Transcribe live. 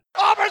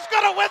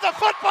the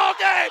football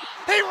game.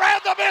 He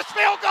ran the missed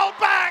field goal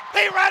back.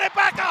 He ran it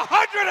back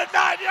 109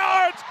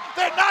 yards.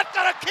 They're not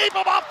going to keep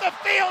him off the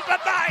field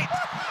tonight.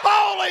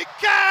 Holy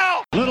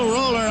cow. Little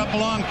roller up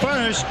along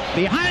first.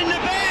 Behind the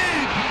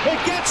bag. It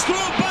gets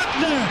through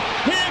Buckner.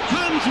 Here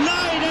comes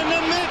Knight and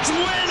the Mets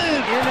win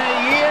it. In a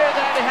year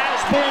that has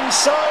been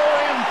so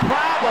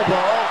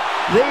improbable,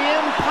 the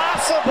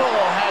impossible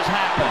has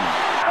happened.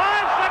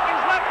 5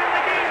 seconds left in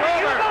the game. Do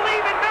you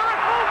believe in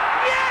miracles?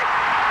 Yes!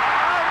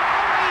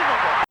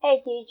 Unbelievable.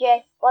 Hey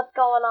DJ, what's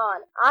going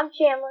on? I'm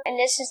Chandler, and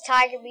this is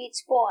Tiger Beat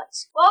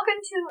Sports.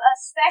 Welcome to a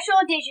special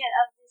edition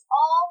of this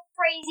all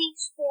crazy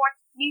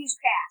sports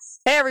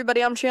newscast. Hey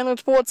everybody, I'm Chandler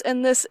Sports,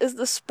 and this is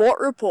the Sport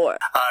Report.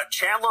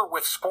 Chandler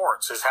with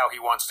Sports is how he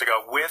wants to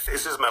go. With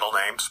is his middle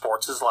name,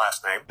 Sports his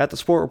last name. At the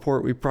Sport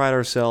Report, we pride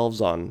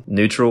ourselves on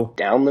neutral,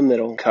 down the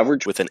middle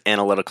coverage with an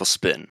analytical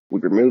spin.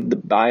 We remove the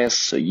bias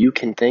so you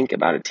can think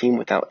about a team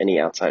without any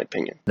outside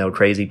opinion. No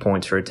crazy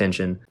points for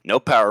attention. No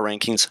power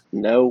rankings.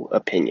 No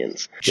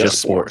opinions.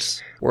 Just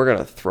sports. We're going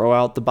to throw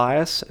out the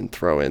bias and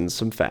throw in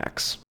some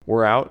facts.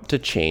 We're out to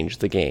change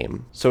the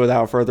game. So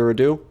without further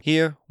ado,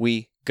 here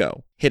we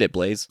go. Hit it,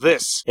 Blaze.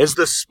 This is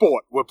the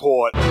Sport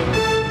Report.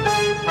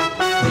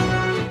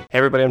 Hey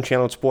everybody, I'm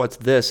Chandler Sports.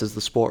 This is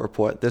the Sport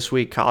Report. This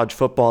week, college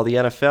football, the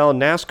NFL,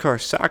 NASCAR,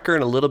 soccer,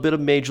 and a little bit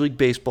of Major League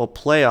Baseball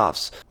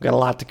playoffs. We've got a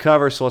lot to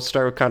cover, so let's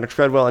start with Connor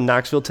Treadwell in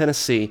Knoxville,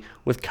 Tennessee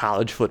with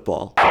college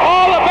football.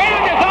 All the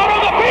band is out on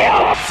the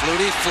field.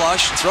 Flutie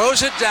flush,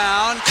 throws it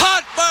down.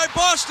 Caught by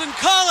Boston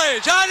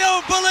College. I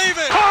don't believe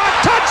it.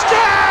 Caught,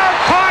 touchdown!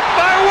 Caught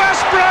by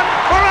Westbrook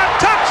for a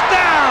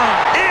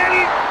touchdown.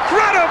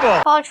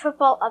 Incredible. College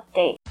football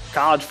update.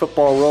 College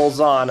football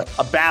rolls on.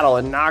 A battle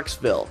in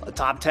Knoxville, a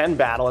top 10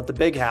 battle at the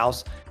Big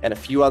House, and a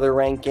few other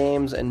ranked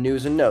games and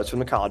news and notes from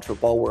the college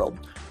football world.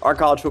 Our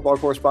college football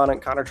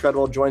correspondent, Connor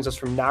Treadwell, joins us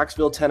from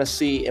Knoxville,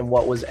 Tennessee, in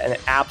what was an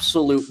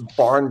absolute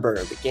barn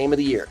burner, the game of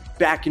the year.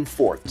 Back and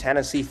forth.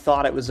 Tennessee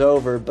thought it was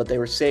over, but they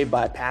were saved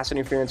by a pass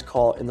interference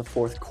call in the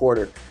fourth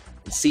quarter.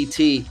 And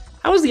CT,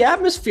 how was the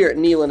atmosphere at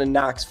Neyland in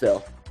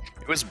Knoxville?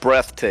 It was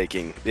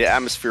breathtaking. The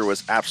atmosphere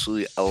was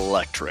absolutely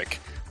electric.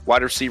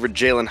 Wide receiver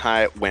Jalen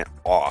Hyatt went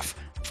off.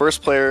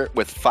 First player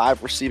with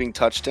 5 receiving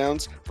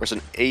touchdowns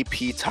versus an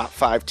AP top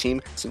 5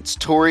 team since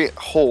Torrey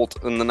Holt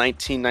in the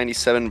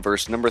 1997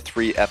 versus number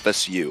 3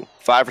 FSU.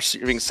 5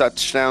 receiving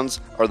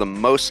touchdowns are the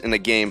most in a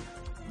game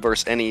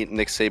versus any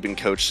Nick Saban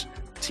coach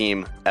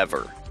team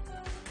ever.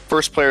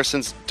 First player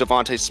since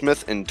Devontae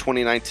Smith in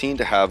 2019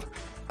 to have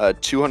a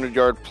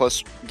 200-yard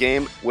plus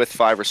game with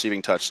 5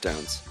 receiving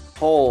touchdowns.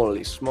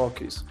 Holy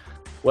smokies.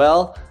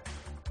 Well,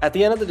 at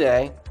the end of the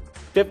day,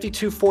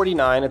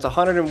 52-49, it's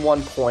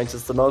 101 points,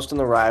 it's the most in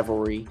the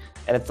rivalry,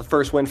 and it's the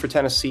first win for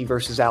Tennessee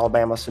versus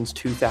Alabama since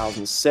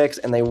 2006,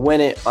 and they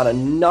win it on a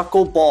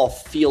knuckleball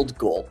field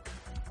goal.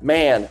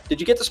 Man, did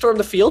you get to storm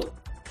the field?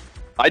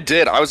 I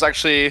did. I was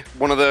actually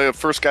one of the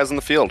first guys in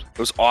the field. It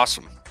was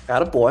awesome.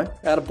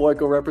 Attaboy,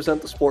 go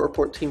represent the Sport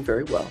Report team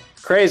very well.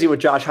 Crazy what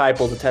Josh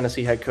Heupel, the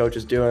Tennessee head coach,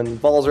 is doing. The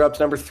Vols are up to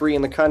number 3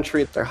 in the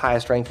country, their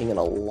highest ranking in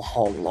a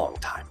long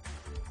time.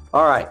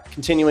 All right,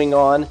 continuing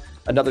on.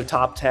 Another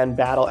top 10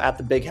 battle at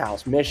the Big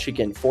House.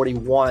 Michigan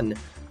 41,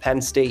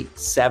 Penn State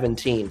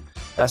 17.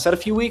 Now, I said a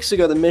few weeks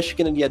ago that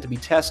Michigan had yet to be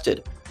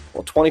tested.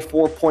 Well,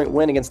 24-point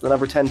win against the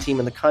number 10 team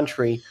in the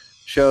country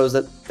shows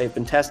that they've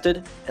been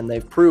tested and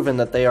they've proven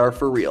that they are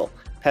for real.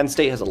 Penn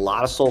State has a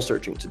lot of soul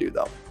searching to do,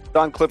 though.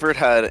 Don Clifford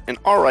had an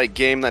alright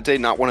game that day,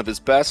 not one of his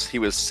best. He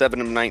was 7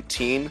 of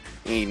 19,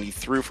 and he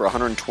threw for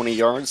 120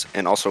 yards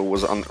and also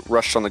was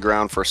rushed on the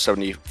ground for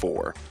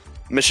 74.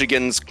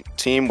 Michigan's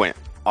team went.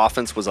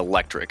 Offense was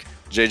electric.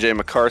 J.J.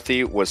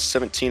 McCarthy was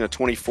 17 of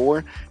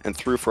 24 and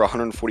threw for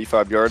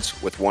 145 yards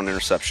with 1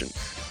 interception.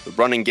 The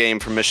running game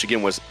for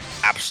Michigan was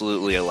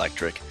absolutely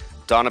electric.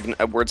 Donovan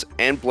Edwards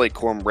and Blake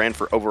Corum ran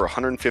for over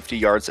 150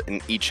 yards and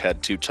each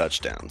had 2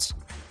 touchdowns.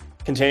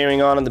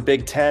 Continuing on in the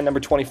Big Ten, number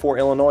 24,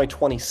 Illinois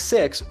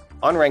 26,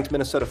 unranked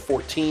Minnesota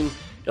 14.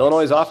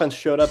 Illinois' offense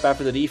showed up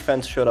after the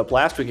defense showed up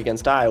last week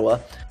against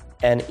Iowa.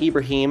 And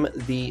Ibrahim,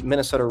 the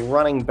Minnesota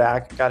running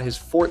back, got his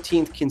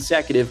 14th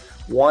consecutive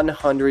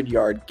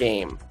 100-yard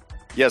game.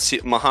 Yes,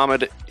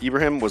 Mohamed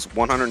Ibrahim was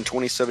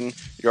 127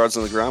 yards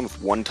on the ground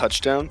with 1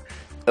 touchdown.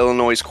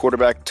 Illinois'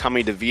 quarterback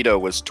Tommy DeVito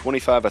was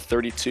 25 of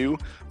 32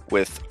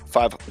 with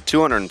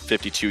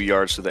 252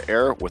 yards to the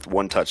air with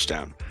 1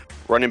 touchdown.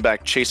 Running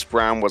back Chase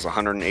Brown was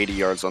 180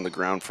 yards on the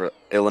ground for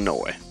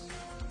Illinois.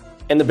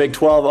 In the Big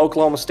 12,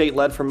 Oklahoma State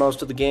led for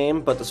most of the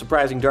game, but the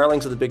surprising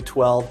darlings of the Big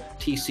 12,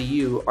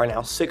 TCU, are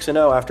now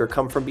 6-0 after a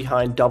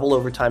come-from-behind double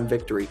overtime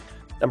victory.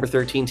 Number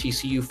 13,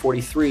 TCU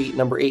 43,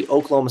 number 8,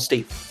 Oklahoma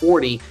State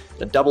 40,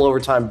 a double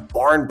overtime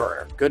barn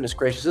burner. Goodness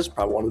gracious, this is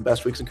probably one of the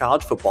best weeks in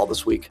college football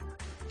this week.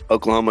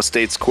 Oklahoma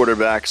State's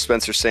quarterback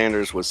Spencer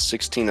Sanders was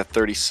 16 of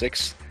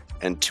 36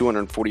 and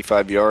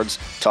 245 yards,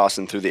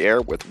 tossing through the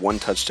air with 1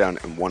 touchdown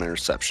and 1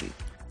 interception.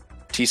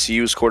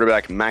 TCU's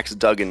quarterback Max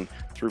Duggan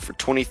threw for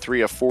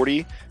 23 of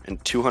 40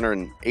 and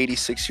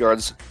 286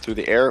 yards through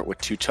the air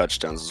with 2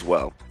 touchdowns as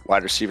well.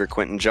 Wide receiver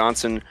Quentin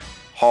Johnson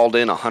hauled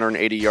in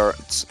 180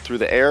 yards through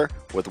the air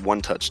with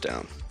 1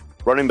 touchdown.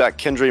 Running back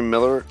Kendre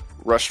Miller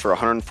rushed for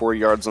 104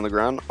 yards on the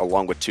ground,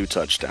 along with 2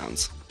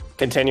 touchdowns.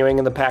 Continuing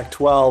in the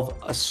Pac-12,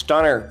 a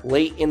stunner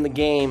late in the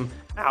game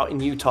out in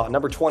Utah.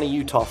 Number 20,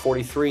 Utah,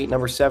 43.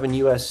 Number 7,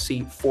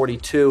 USC,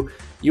 42.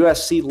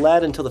 USC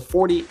led until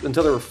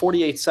there were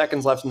 48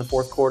 seconds left in the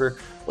fourth quarter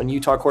when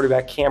Utah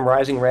quarterback Cam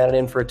Rising ran it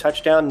in for a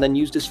touchdown and then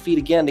used his feet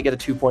again to get a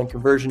 2-point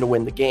conversion to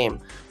win the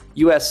game.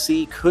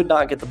 USC could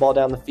not get the ball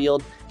down the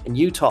field, and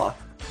Utah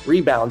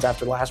rebounds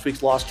after last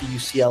week's loss to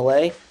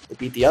UCLA. They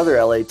beat the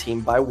other LA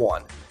team by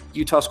 1.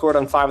 Utah scored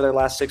on 5 of their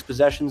last 6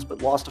 possessions,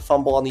 but lost a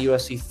fumble on the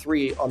USC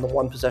 3 on the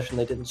 1 possession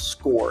they didn't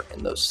score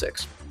in those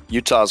 6.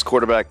 Utah's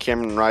quarterback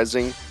Cameron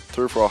Rising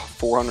threw for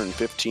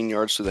 415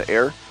 yards through the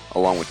air,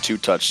 along with 2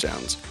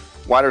 touchdowns.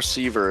 Wide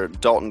receiver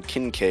Dalton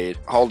Kincaid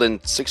hauled in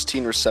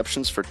 16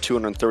 receptions for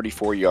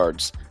 234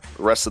 yards.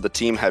 The rest of the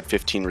team had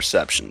 15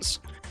 receptions.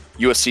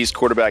 USC's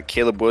quarterback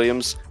Caleb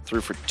Williams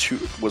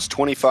was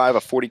 25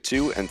 of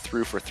 42 and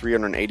threw for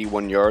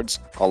 381 yards,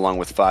 along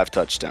with 5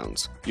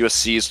 touchdowns.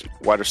 USC's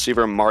wide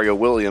receiver Mario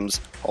Williams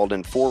hauled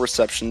in 4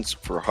 receptions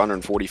for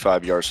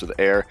 145 yards through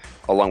the air,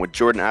 along with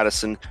Jordan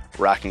Addison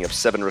racking up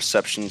 7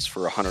 receptions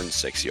for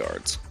 106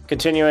 yards.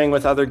 Continuing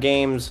with other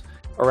games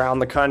around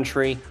the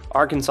country,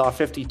 Arkansas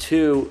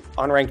 52,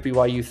 unranked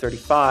BYU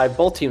 35.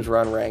 Both teams were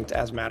unranked,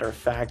 as a matter of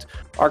fact.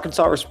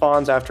 Arkansas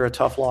responds after a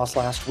tough loss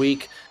last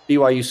week.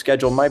 BYU's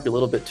schedule might be a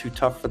little bit too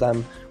tough for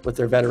them, with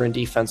their veteran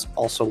defense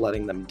also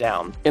letting them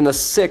down. In the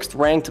 6th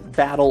ranked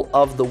battle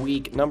of the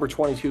week, number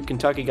 22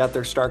 Kentucky got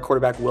their star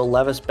quarterback Will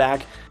Levis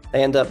back.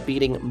 They end up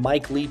beating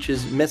Mike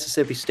Leach's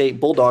Mississippi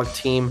State Bulldog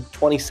team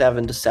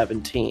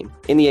 27-17.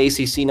 In the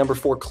ACC, number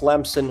 4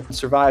 Clemson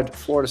survived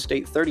Florida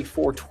State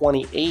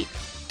 34-28.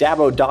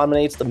 Dabo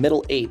dominates the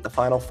middle 8, the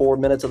final 4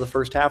 minutes of the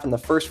first half and the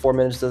first 4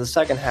 minutes of the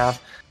second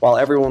half, while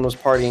everyone was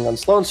partying on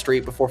Sloan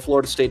Street before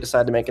Florida State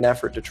decided to make an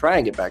effort to try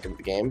and get back into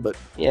the game, but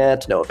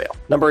to no avail.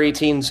 Number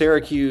 18,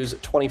 Syracuse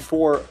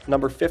 24,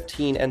 number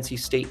 15, NC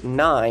State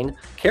 9.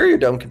 Carrier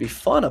Dome could be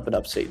fun up in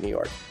upstate New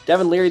York.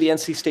 Devin Leary, the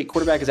NC State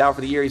quarterback, is out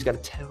for the year. He's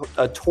got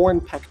a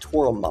torn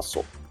pectoral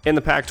muscle. In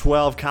the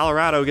Pac-12,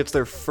 Colorado gets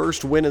their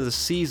first win of the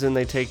season.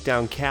 They take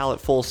down Cal at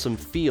Folsom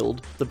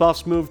Field. The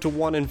Buffs move to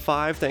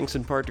 1-5, thanks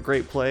in part to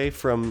great play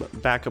from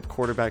backup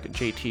quarterback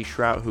JT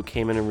Shrout, who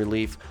came in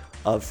relief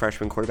of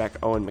freshman quarterback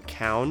Owen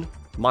McCown.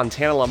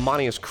 Montana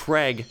Lamonius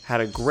Craig had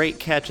a great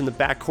catch in the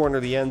back corner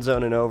of the end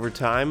zone in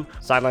overtime.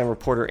 Sideline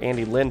reporter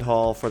Andy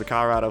Lindhall for the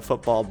Colorado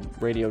Football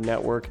Radio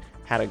Network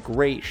had a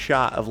great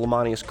shot of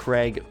Lamonius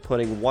Craig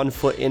putting 1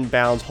 foot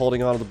inbounds,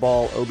 holding onto the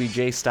ball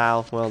OBJ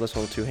style. Well, this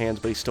one with 2 hands,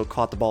 but he still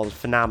caught the ball. It was a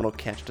phenomenal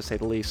catch, to say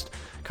the least.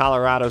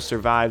 Colorado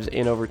survives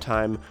in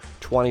overtime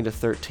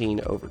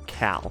 20-13 over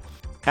Cal.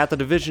 At the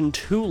Division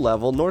II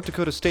level, North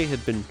Dakota State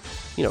had been,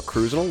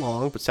 cruising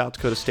along, but South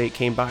Dakota State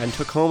came by and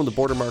took home the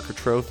Border Marker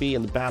Trophy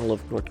in the Battle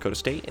of North Dakota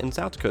State and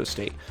South Dakota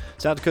State.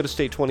 South Dakota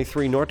State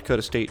 23, North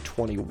Dakota State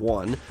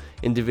 21.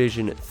 In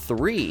Division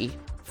III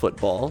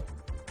football,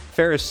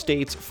 Ferris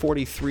State's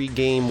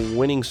 43-game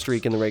winning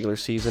streak in the regular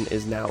season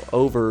is now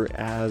over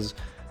as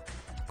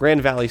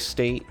Grand Valley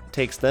State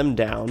takes them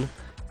down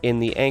in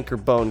the Anchor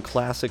Bone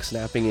Classic,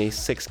 snapping a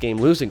 6-game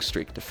losing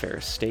streak to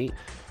Ferris State.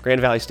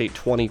 Grand Valley State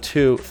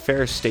 22,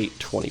 Ferris State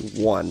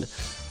 21.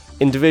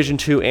 In Division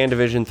II and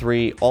Division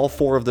III, all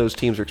 4 of those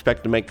teams are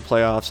expected to make the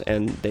playoffs,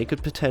 and they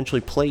could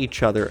potentially play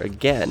each other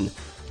again.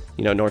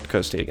 North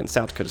Dakota State against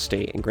South Dakota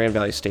State and Grand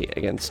Valley State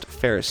against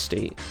Ferris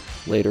State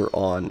later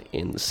on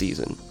in the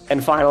season.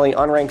 And finally,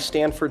 unranked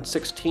Stanford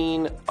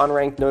 16,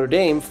 unranked Notre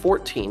Dame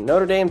 14.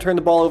 Notre Dame turned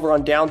the ball over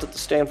on downs at the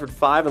Stanford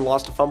 5 and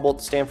lost a fumble at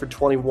the Stanford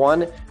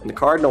 21. And the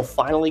Cardinal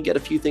finally get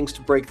a few things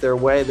to break their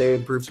way. They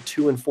improved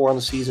to 2-4 on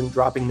the season,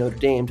 dropping Notre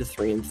Dame to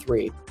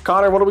 3-3.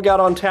 Connor, what do we got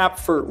on tap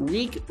for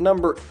week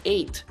number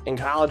 8 in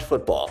college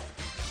football?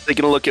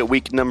 Taking a look at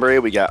week number 8,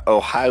 we got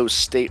Ohio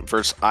State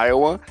versus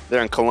Iowa.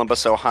 They're in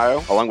Columbus,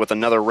 Ohio, along with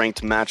another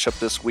ranked matchup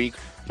this week.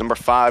 Number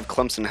 5,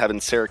 Clemson having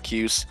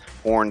Syracuse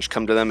Orange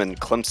come to them in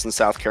Clemson,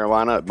 South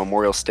Carolina at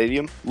Memorial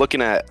Stadium.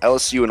 Looking at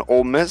LSU and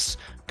Ole Miss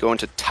going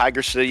to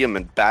Tiger Stadium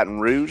in Baton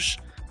Rouge.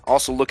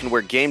 Also looking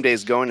where game day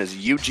is going is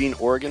Eugene,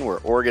 Oregon, where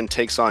Oregon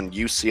takes on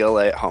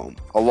UCLA at home,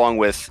 along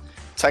with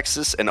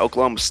Texas and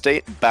Oklahoma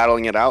State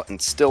battling it out in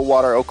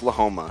Stillwater,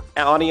 Oklahoma.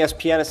 On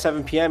ESPN at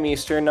 7 p.m.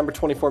 Eastern, number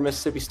 24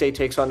 Mississippi State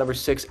takes on number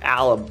 6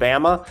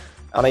 Alabama.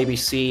 On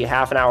ABC,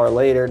 half an hour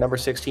later, number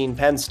 16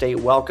 Penn State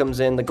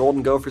welcomes in the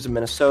Golden Gophers of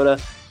Minnesota,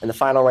 and the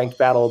final ranked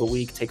battle of the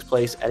week takes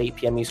place at 8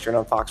 p.m. Eastern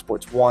on Fox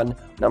Sports 1,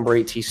 number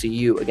 8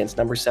 TCU against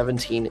number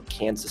 17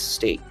 Kansas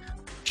State.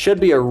 Should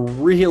be a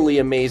really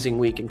amazing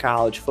week in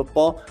college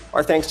football.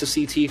 Our thanks to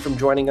CT from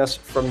joining us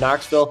from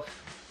Knoxville.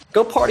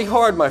 Go party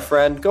hard, my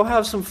friend. Go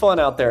have some fun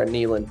out there at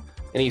Neyland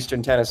in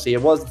Eastern Tennessee.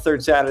 It was the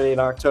 3rd Saturday in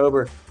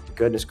October.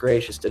 Goodness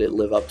gracious, did it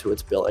live up to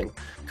its billing.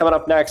 Coming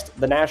up next,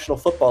 the National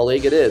Football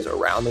League. It is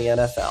Around the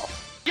NFL.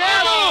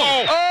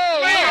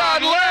 Oh,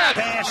 Leon left.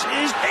 Pass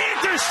is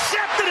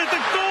intercepted at the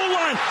goal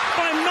line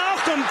by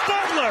Malcolm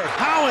Butler.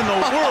 How in the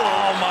world?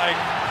 Oh, my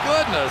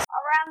goodness.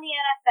 Around the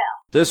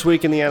NFL. This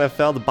week in the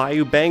NFL, the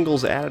Bayou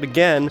Bengals at it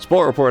again.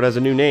 Sport Report has a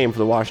new name for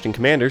the Washington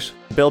Commanders.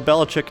 Bill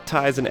Belichick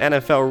ties an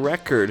NFL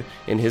record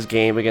in his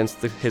game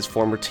against his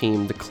former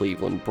team, the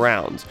Cleveland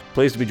Browns.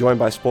 Pleased to be joined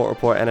by Sport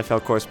Report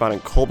NFL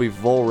correspondent Colby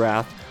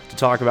Volrath to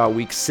talk about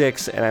Week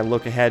 6 and I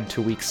look ahead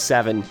to Week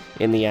 7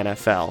 in the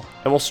NFL.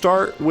 And we'll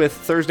start with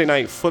Thursday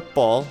Night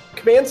Football.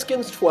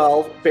 Commandskins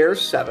 12,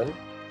 Bears 7.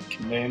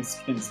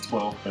 Commandskins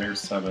 12, Bears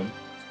 7.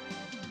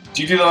 Did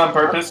you do that on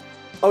purpose?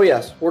 Oh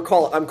yes,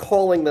 I'm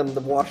calling them the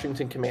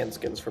Washington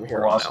Commandskins from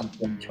here on out.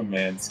 Washington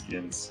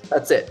Commandskins.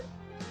 That's it.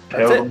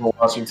 Hail the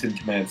Washington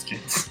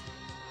Commandskins.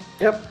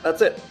 Yep,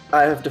 that's it.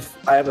 I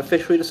have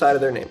officially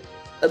decided their name.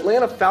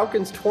 Atlanta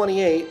Falcons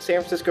 28, San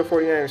Francisco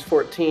 49ers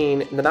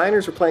 14. The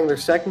Niners are playing their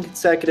second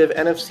consecutive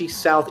NFC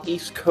South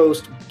East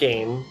Coast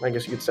game, I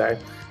guess you could say.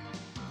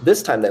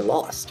 This time they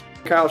lost.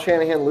 Kyle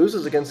Shanahan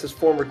loses against his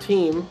former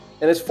team,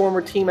 and his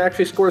former team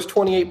actually scores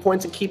 28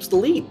 points and keeps the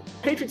lead.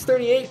 Patriots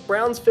 38,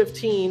 Browns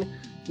 15.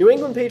 New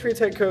England Patriots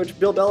head coach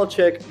Bill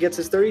Belichick gets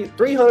his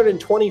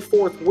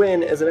 324th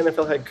win as an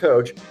NFL head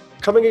coach,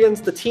 coming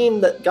against the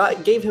team that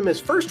gave him his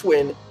first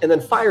win and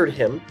then fired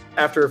him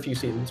after a few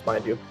seasons,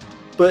 mind you.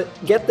 But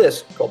get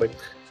this, Colby.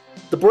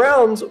 The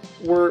Browns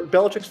were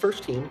Belichick's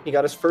first team. He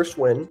got his first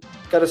win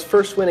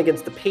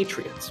against the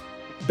Patriots.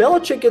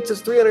 Belichick gets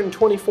his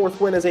 324th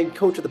win as a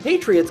coach of the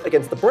Patriots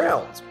against the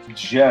Browns.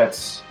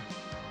 Jets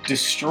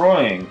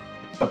destroying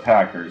the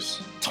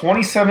Packers.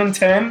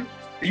 27-10?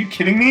 Are you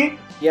kidding me?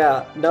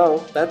 Yeah, no,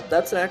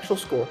 that's an actual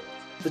score.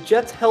 The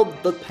Jets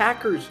held the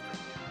Packers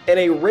in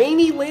a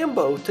rainy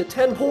Lambeau to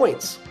 10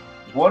 points.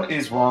 What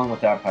is wrong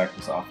with that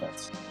Packers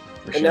offense?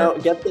 And now,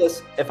 get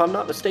this, if I'm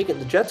not mistaken,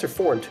 the Jets are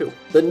 4-2.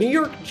 The New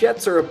York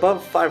Jets are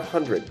above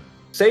 500.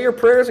 Say your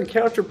prayers and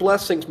count your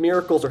blessings,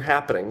 miracles are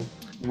happening.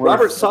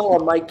 Robert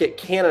Saleh might get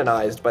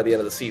canonized by the end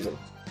of the season.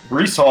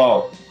 Breece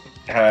Hall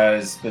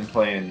has been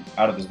playing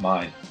out of his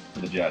mind for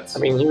the Jets. I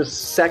mean, he had the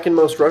second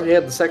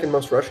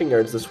most rushing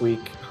yards this week,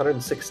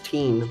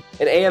 116. An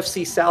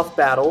AFC South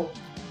battle,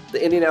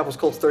 the Indianapolis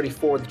Colts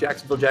 34, the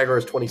Jacksonville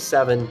Jaguars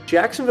 27.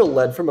 Jacksonville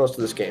led for most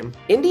of this game.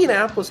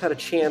 Indianapolis had a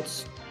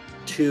chance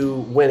to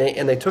win it,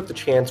 and they took the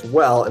chance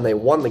well, and they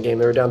won the game.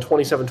 They were down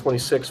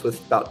 27-26 with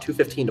about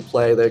 2:15 to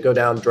play. They go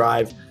down,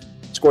 drive,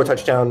 score a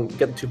touchdown,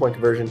 get the two-point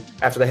conversion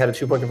after they had a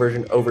two-point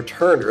conversion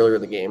overturned earlier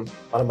in the game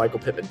on a Michael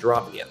Pittman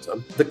drop in the end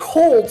zone. The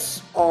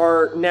Colts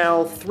are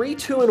now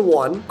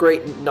 3-2-1.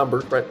 Great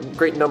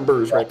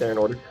numbers right there in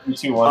order.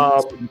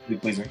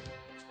 3-2-1. Pleasing.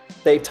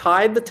 They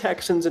tied the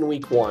Texans in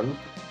Week 1.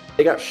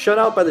 They got shut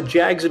out by the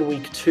Jags in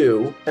Week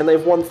 2, and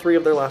they've won 3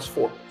 of their last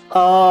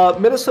 4.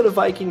 Minnesota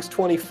Vikings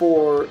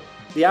 24,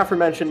 the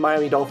aforementioned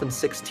Miami Dolphins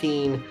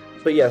 16.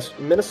 But yes,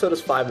 Minnesota's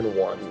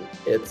 5-1.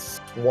 It's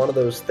one of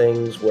those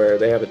things where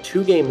they have a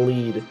 2-game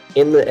lead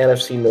in the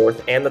NFC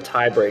North and the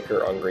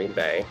tiebreaker on Green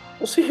Bay.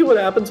 We'll see what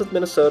happens with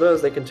Minnesota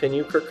as they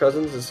continue. Kirk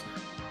Cousins is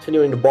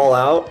continuing to ball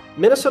out.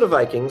 Minnesota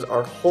Vikings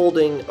are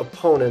holding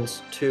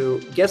opponents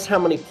to, guess how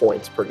many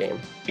points per game?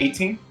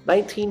 18?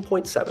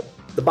 19.7.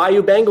 The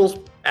Bayou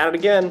Bengals at it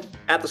again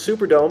at the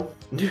Superdome.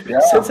 Yeah.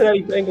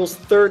 Cincinnati Bengals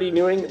 30,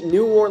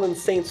 New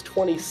Orleans Saints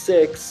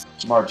 26.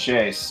 Ja'Marr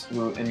Chase,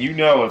 and you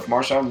know if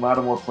Marshawn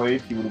Lattimore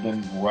played, he would have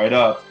been right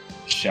up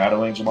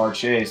shadowing Ja'Marr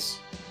Chase,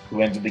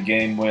 who ended the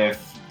game with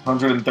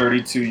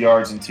 132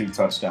 yards and 2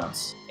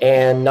 touchdowns.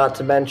 And not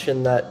to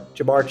mention that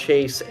Ja'Marr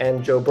Chase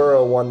and Joe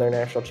Burrow won their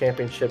national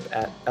championship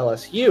at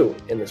LSU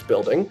in this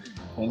building.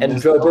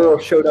 And Joe Burrow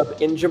showed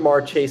up in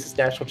Ja'Marr Chase's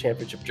national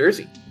championship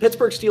jersey.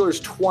 Pittsburgh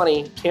Steelers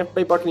 20, Tampa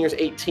Bay Buccaneers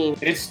 18.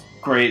 It's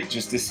great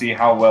just to see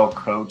how well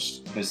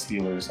coached the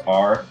Steelers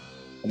are.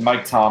 And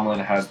Mike Tomlin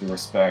has the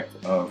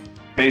respect of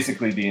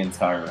basically the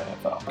entire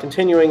NFL.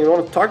 Continuing, we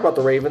want to talk about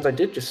the Ravens. I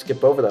did just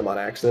skip over them on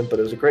accident, but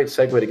it was a great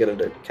segue to get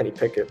into Kenny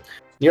Pickett.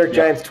 New York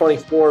Giants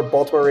 24,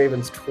 Baltimore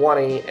Ravens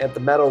 20 at the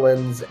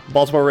Meadowlands.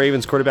 Baltimore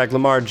Ravens quarterback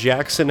Lamar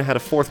Jackson had a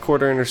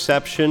fourth-quarter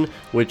interception,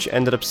 which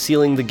ended up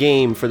sealing the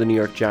game for the New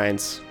York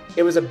Giants.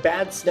 It was a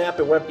bad snap.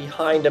 It went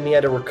behind him. He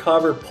had to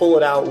recover, pull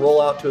it out, roll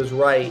out to his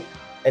right,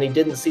 and he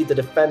didn't see the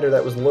defender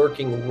that was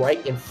lurking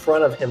right in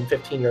front of him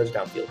 15 yards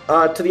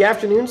downfield. To the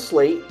afternoon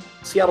slate,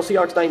 Seattle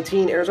Seahawks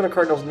 19, Arizona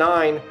Cardinals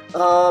 9.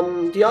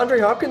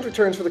 DeAndre Hopkins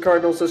returns for the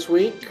Cardinals this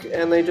week,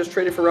 and they just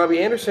traded for Robbie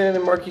Anderson,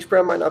 and Marquise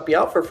Brown might not be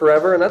out for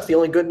forever, and that's the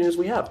only good news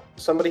we have.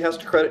 Somebody has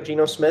to credit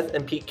Geno Smith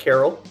and Pete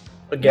Carroll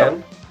again.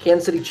 Yep.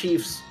 Kansas City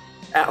Chiefs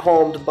at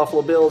home to the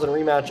Buffalo Bills in a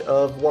rematch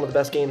of one of the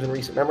best games in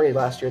recent memory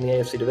last year in the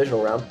AFC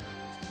divisional round.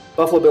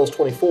 Buffalo Bills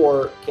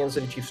 24, Kansas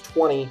City Chiefs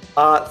 20.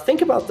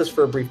 Think about this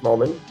for a brief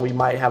moment. We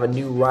might have a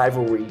new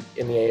rivalry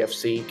in the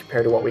AFC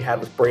compared to what we had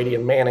with Brady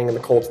and Manning and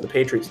the Colts and the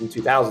Patriots in the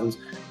 2000s.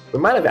 We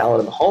might have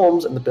Allen and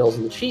Mahomes and the Bills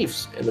and the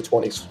Chiefs in the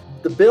 20s.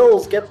 The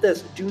Bills, get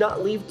this, do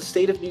not leave the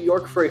state of New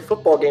York for a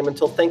football game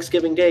until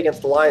Thanksgiving Day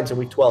against the Lions in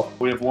Week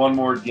 12. We have one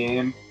more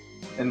game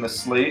in the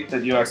slate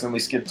that you accidentally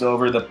skipped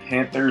over, the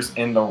Panthers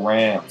and the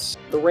Rams.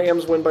 The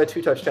Rams win by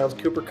 2 touchdowns.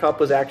 Cooper Kupp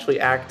was actually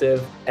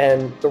active,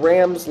 and the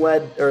Panthers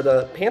led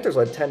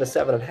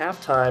 10-7 at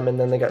halftime, and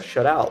then they got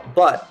shut out.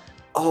 But,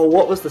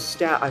 what was the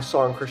stat I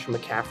saw on Christian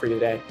McCaffrey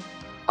today?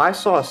 I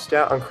saw a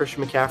stat on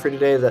Christian McCaffrey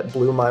today that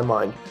blew my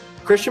mind.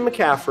 Christian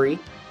McCaffrey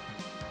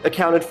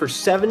accounted for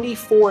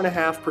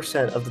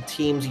 74.5% of the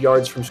team's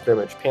yards from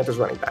scrimmage, Panthers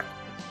running back,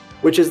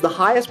 which is the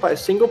highest by a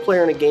single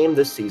player in a game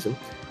this season.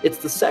 It's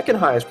the second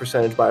highest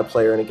percentage by a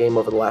player in a game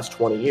over the last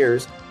 20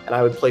 years, and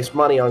I would place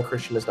money on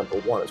Christian as number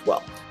one as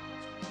well.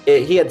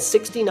 He had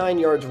 69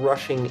 yards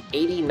rushing,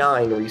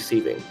 89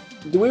 receiving.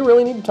 Do we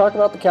really need to talk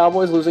about the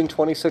Cowboys losing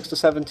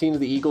 26-17 to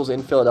the Eagles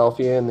in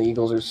Philadelphia, and the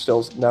Eagles are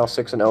still now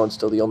 6-0 and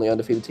still the only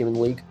undefeated team in the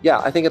league? Yeah,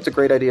 I think it's a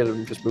great idea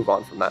to just move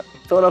on from that.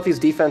 Philadelphia's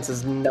defense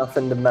is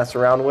nothing to mess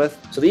around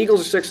with. So the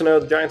Eagles are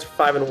 6-0, the Giants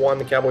are 5-1,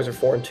 the Cowboys are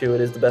 4-2.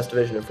 It is the best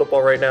division in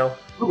football right now.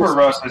 Cooper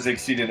Rush has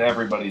exceeded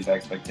everybody's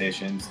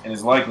expectations and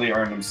has likely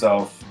earned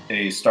himself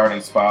a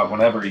starting spot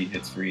whenever he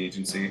hits free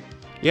agency.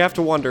 You have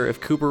to wonder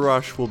if Cooper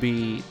Rush will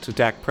be to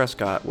Dak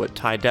Prescott what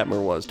Ty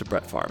Detmer was to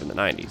Brett Favre in the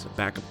 90s, a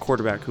backup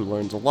quarterback who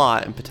learns a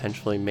lot and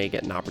potentially may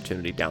get an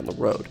opportunity down the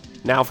road.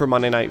 Now for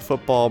Monday Night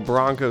Football,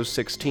 Broncos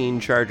 16,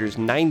 Chargers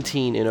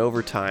 19 in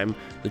overtime.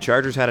 The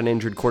Chargers had an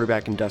injured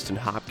quarterback in Dustin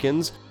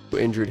Hopkins, who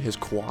injured his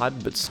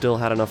quad, but still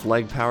had enough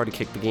leg power to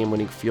kick the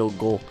game-winning field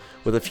goal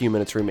with a few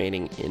minutes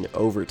remaining in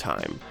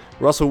overtime.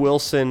 Russell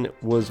Wilson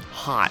was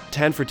hot,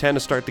 10 for 10 to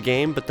start the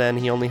game, but then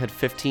he only had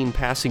 15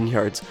 passing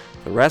yards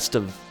the rest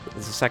of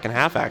the second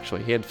half,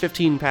 actually. He had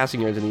 15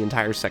 passing yards in the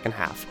entire second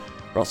half,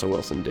 Russell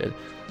Wilson did.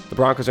 The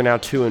Broncos are now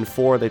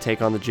 2-4. They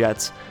take on the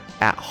Jets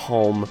at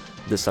home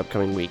this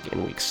upcoming week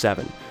in Week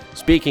 7.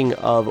 Speaking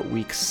of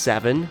Week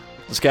 7,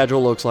 the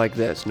schedule looks like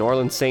this. New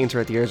Orleans Saints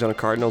are at the Arizona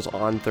Cardinals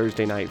on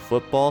Thursday Night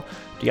Football.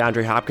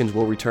 DeAndre Hopkins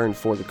will return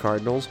for the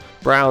Cardinals.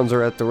 Browns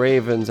are at the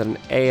Ravens at an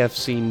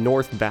AFC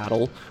North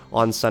battle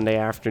on Sunday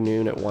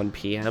afternoon at 1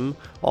 p.m.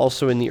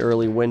 Also in the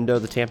early window,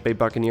 the Tampa Bay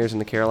Buccaneers and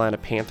the Carolina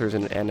Panthers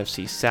in an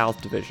NFC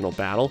South divisional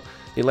battle.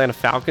 The Atlanta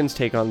Falcons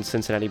take on the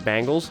Cincinnati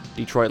Bengals.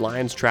 Detroit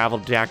Lions travel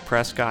to Dak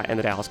Prescott and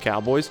the Dallas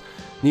Cowboys.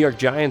 New York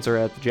Giants are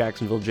at the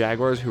Jacksonville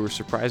Jaguars, who were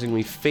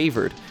surprisingly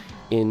favored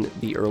in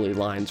the early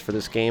lines for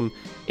this game.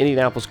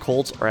 Indianapolis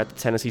Colts are at the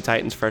Tennessee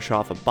Titans, fresh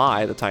off a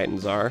bye, the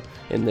Titans are,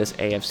 in this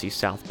AFC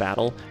South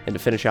battle. And to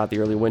finish out the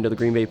early window, the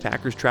Green Bay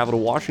Packers travel to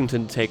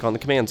Washington to take on the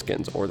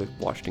Commandskins, or the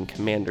Washington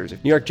Commanders.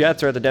 New York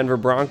Jets are at the Denver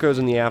Broncos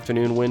in the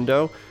afternoon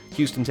window.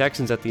 Houston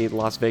Texans at the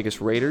Las Vegas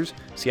Raiders.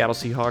 Seattle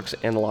Seahawks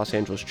and the Los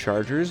Angeles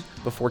Chargers,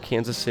 before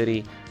Kansas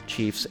City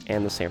Chiefs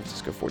and the San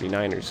Francisco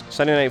 49ers.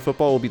 Sunday Night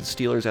Football will be the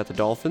Steelers at the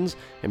Dolphins,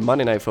 and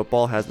Monday Night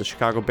Football has the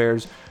Chicago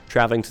Bears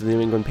traveling to the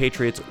New England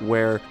Patriots,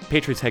 where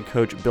Patriots head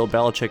coach Bill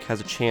Belichick has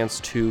a chance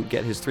to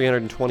get his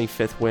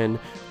 325th win,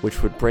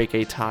 which would break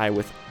a tie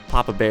with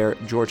Papa Bear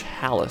George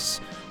Halas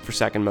for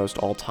second most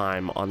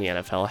all-time on the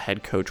NFL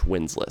head coach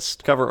wins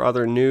list. Cover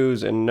other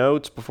news and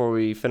notes before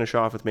we finish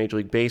off with Major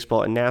League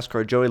Baseball. In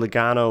NASCAR, Joey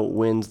Logano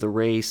wins the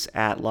race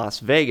at Las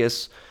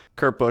Vegas.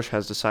 Kurt Busch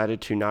has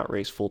decided to not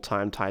race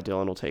full-time. Ty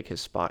Dillon will take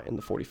his spot in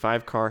the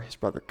 45 car. His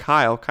brother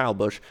Kyle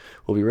Busch,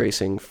 will be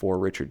racing for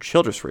Richard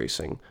Childress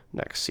Racing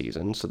next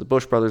season. So the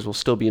Busch brothers will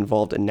still be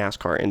involved in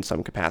NASCAR in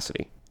some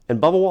capacity. And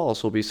Bubba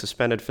Wallace will be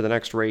suspended for the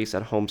next race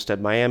at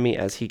Homestead, Miami,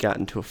 as he got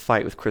into a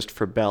fight with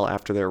Christopher Bell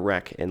after their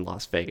wreck in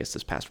Las Vegas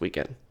this past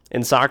weekend.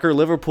 In soccer,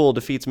 Liverpool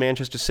defeats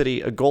Manchester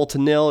City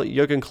 1-0.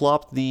 Jurgen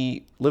Klopp,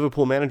 the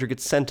Liverpool manager,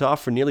 gets sent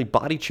off for nearly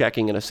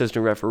body-checking an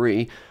assistant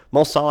referee.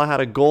 Mo Salah had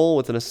a goal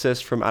with an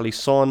assist from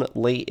Alisson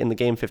late in the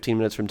game, 15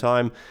 minutes from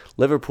time.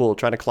 Liverpool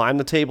trying to climb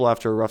the table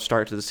after a rough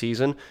start to the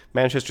season.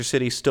 Manchester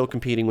City still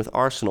competing with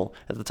Arsenal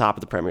at the top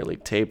of the Premier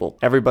League table.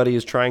 Everybody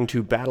is trying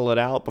to battle it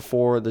out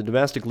before the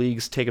domestic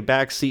leagues take a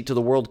back seat to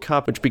the World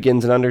Cup, which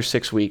begins in under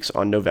 6 weeks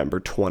on November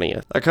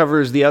 20th. That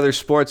covers the other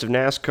sports of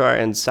NASCAR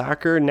and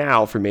soccer.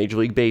 Now for Major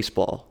League Baseball.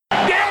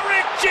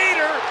 Derek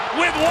Jeter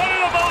with one of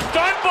the most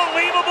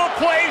unbelievable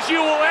plays you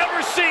will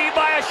ever see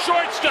by a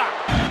shortstop.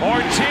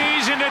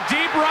 Ortiz in the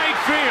deep right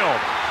field.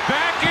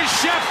 Back is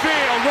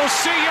Sheffield. We'll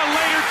see you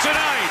later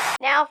tonight.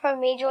 Now for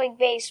Major League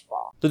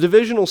Baseball. The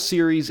divisional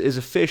series is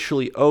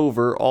officially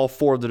over. All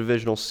 4 of the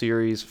divisional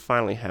series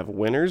finally have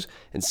winners,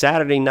 and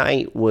Saturday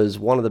night was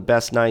one of the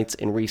best nights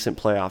in recent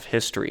playoff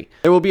history.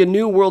 There will be a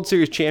new World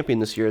Series champion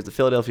this year as the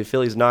Philadelphia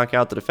Phillies knock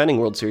out the defending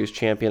World Series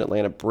champion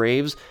Atlanta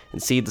Braves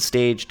and cede the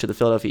stage to the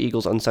Philadelphia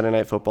Eagles on Sunday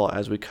Night Football,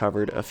 as we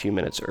covered a few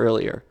minutes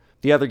earlier.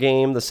 The other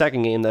game, the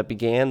second game that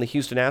began, the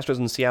Houston Astros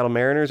and Seattle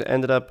Mariners,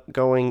 ended up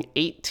going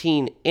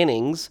 18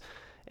 innings,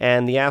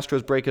 and the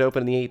Astros break it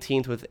open in the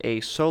 18th with a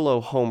solo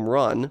home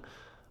run.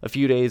 A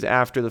few days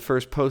after the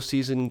first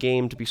postseason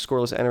game to be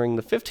scoreless entering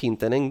the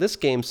 15th inning, this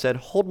game said,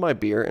 "Hold my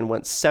beer," and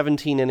went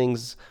 17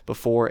 innings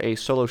before a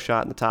solo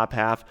shot in the top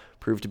half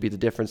proved to be the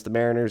difference. The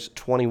Mariners'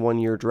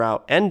 21-year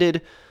drought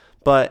ended,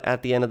 but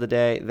at the end of the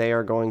day, they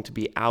are going to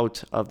be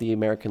out of the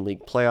American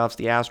League playoffs.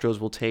 The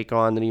Astros will take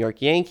on the New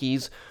York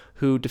Yankees,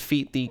 who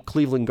defeat the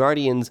Cleveland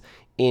Guardians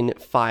in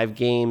 5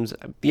 games.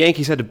 The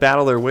Yankees had to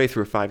battle their way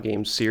through a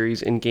 5-game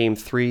series. In Game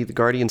 3, the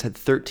Guardians had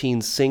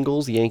 13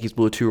 singles. The Yankees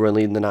blew a 2-run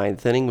lead in the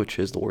 9th inning, which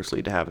is the worst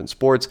lead to have in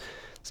sports.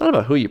 It's not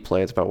about who you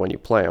play, it's about when you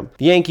play them.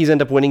 The Yankees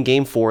end up winning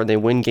Game 4, and they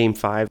win Game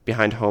 5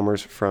 behind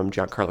homers from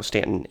Giancarlo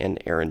Stanton and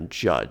Aaron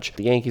Judge.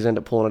 The Yankees end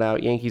up pulling it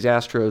out.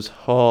 Yankees-Astros,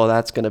 oh,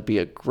 that's going to be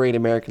a great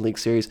American League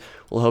Series.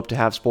 We'll hope to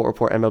have Sport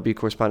Report MLB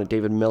correspondent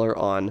David Miller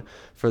on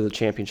for the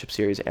Championship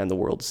Series and the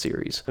World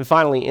Series. And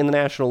finally, in the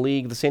National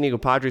League, the San Diego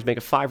Padres make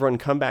a 5-run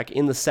comeback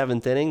in the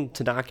 7th inning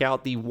to knock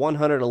out the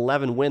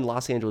 111-win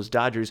Los Angeles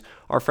Dodgers.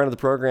 Our friend of the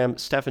program,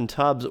 Stephen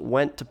Tubbs,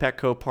 went to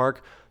Petco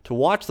Park to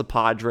watch the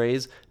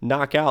Padres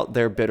knock out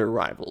their bitter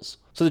rivals.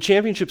 So the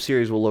Championship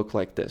Series will look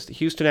like this. The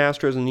Houston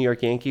Astros and the New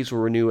York Yankees will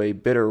renew a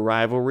bitter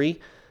rivalry.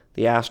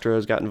 The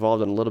Astros got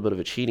involved in a little bit of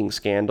a cheating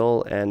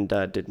scandal and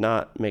did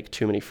not make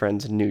too many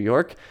friends in New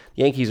York.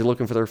 The Yankees are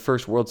looking for their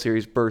first World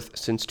Series berth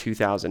since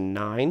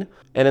 2009.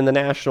 And in the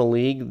National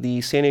League,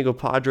 the San Diego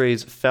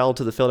Padres fell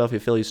to the Philadelphia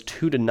Phillies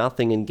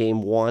 2-0 in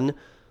Game 1.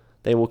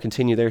 They will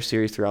continue their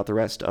series throughout the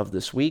rest of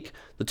this week.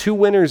 The two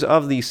winners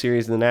of these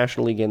series in the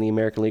National League and the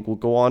American League will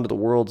go on to the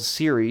World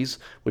Series,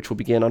 which will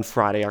begin on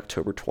Friday,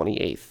 October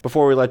 28th.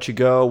 Before we let you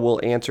go, we'll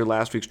answer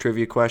last week's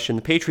trivia question.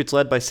 The Patriots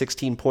led by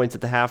 16 points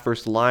at the half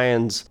versus the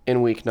Lions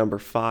in week number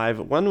 5.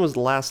 When was the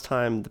last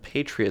time the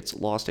Patriots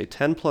lost a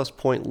 10-plus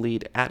point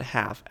lead at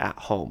half at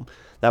home?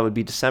 That would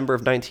be December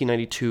of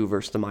 1992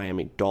 versus the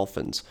Miami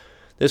Dolphins.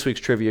 This week's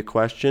trivia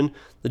question.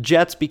 The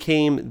Jets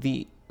became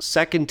the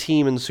second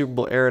team in the Super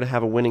Bowl era to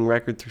have a winning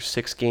record through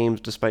 6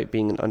 games despite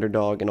being an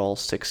underdog in all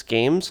 6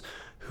 games.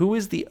 Who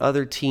is the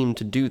other team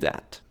to do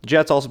that? The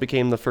Jets also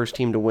became the first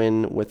team to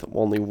win with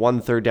only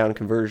 1 third down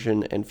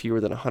conversion and fewer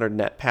than 100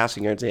 net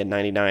passing yards. They had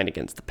 99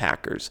 against the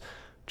Packers.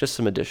 Just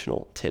some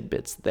additional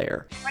tidbits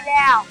there. For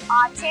now,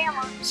 I'm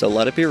Chandler. So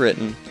let it be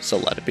written, so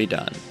let it be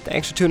done.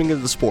 Thanks for tuning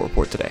into the Sport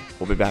Report today.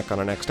 We'll be back on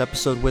our next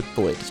episode with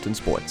the latest in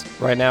sports.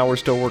 Right now, we're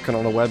still working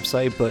on a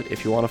website, but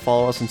if you want to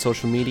follow us on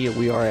social media,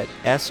 we are at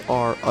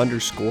SR_CWS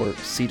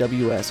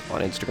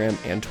on Instagram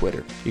and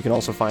Twitter. You can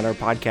also find our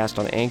podcast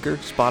on Anchor,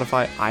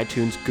 Spotify,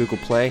 iTunes, Google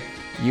Play,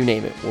 you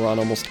name it. We're on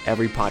almost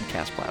every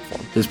podcast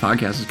platform. This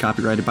podcast is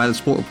copyrighted by the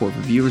Sport Report for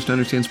viewers to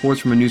understand sports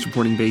from a news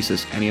reporting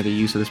basis. Any other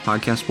use of this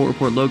podcast, Sport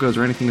Report logos,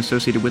 or anything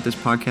associated with this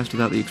podcast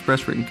without the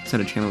express written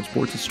consent of Channel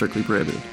Sports is strictly prohibited.